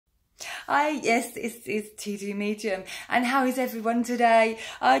Hi, yes, it's TD Medium. And how is everyone today?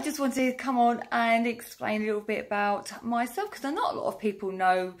 I just wanted to come on and explain a little bit about myself, because not a lot of people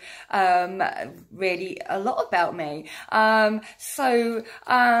know really a lot about me. Let's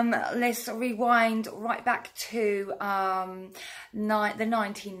rewind right back to the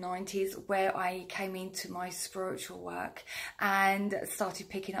 1990s, where I came into my spiritual work and started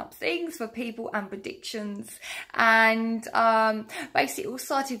picking up things for people and predictions. And basically it all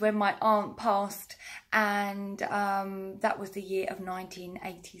started when my aunt passed, and that was the year of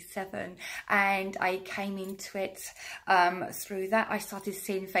 1987, and I came into it through that. I started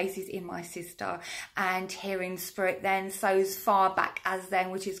seeing faces in my sister and hearing spirit then, so as far back as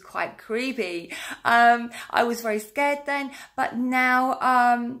then, which is quite creepy. I was very scared then, but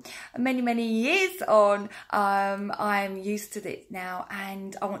now many years on, I'm used to it now,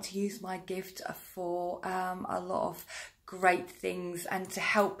 and I want to use my gift for a lot of great things, and to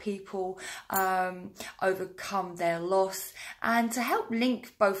help people overcome their loss, and to help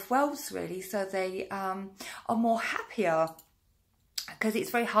link both worlds really, so they are more happier, because it's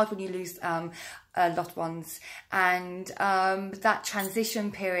very hard when you lose loved ones, and that transition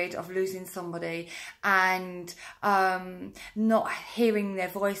period of losing somebody and not hearing their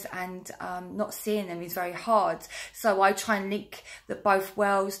voice and not seeing them is very hard. So I try and link the both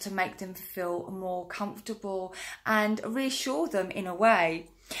worlds to make them feel more comfortable and reassure them in a way.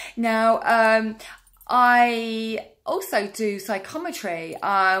 Now I also do psychometry,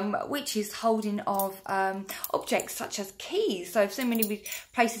 which is holding of objects such as keys. So if somebody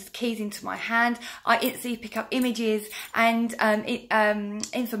places keys into my hand, I instantly pick up images and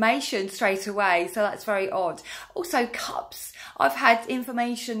information straight away. So that's very odd. Also cups. I've had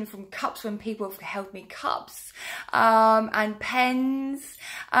information from cups when people have held me cups, and pens.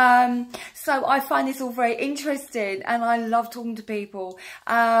 So I find this all very interesting, and I love talking to people.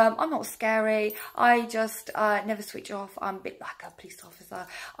 I'm not scary. I just never switch off. I'm a bit like a police officer.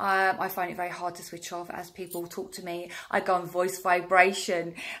 I find it very hard to switch off as people talk to me. I go on voice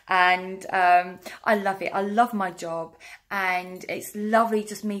vibration, and I love it. I love my job, and it's lovely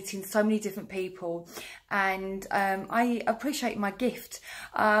just meeting so many different people, and I appreciate my gift.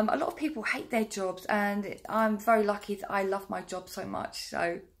 A lot of people hate their jobs, and I'm very lucky that I love my job so much.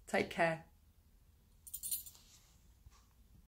 So take care.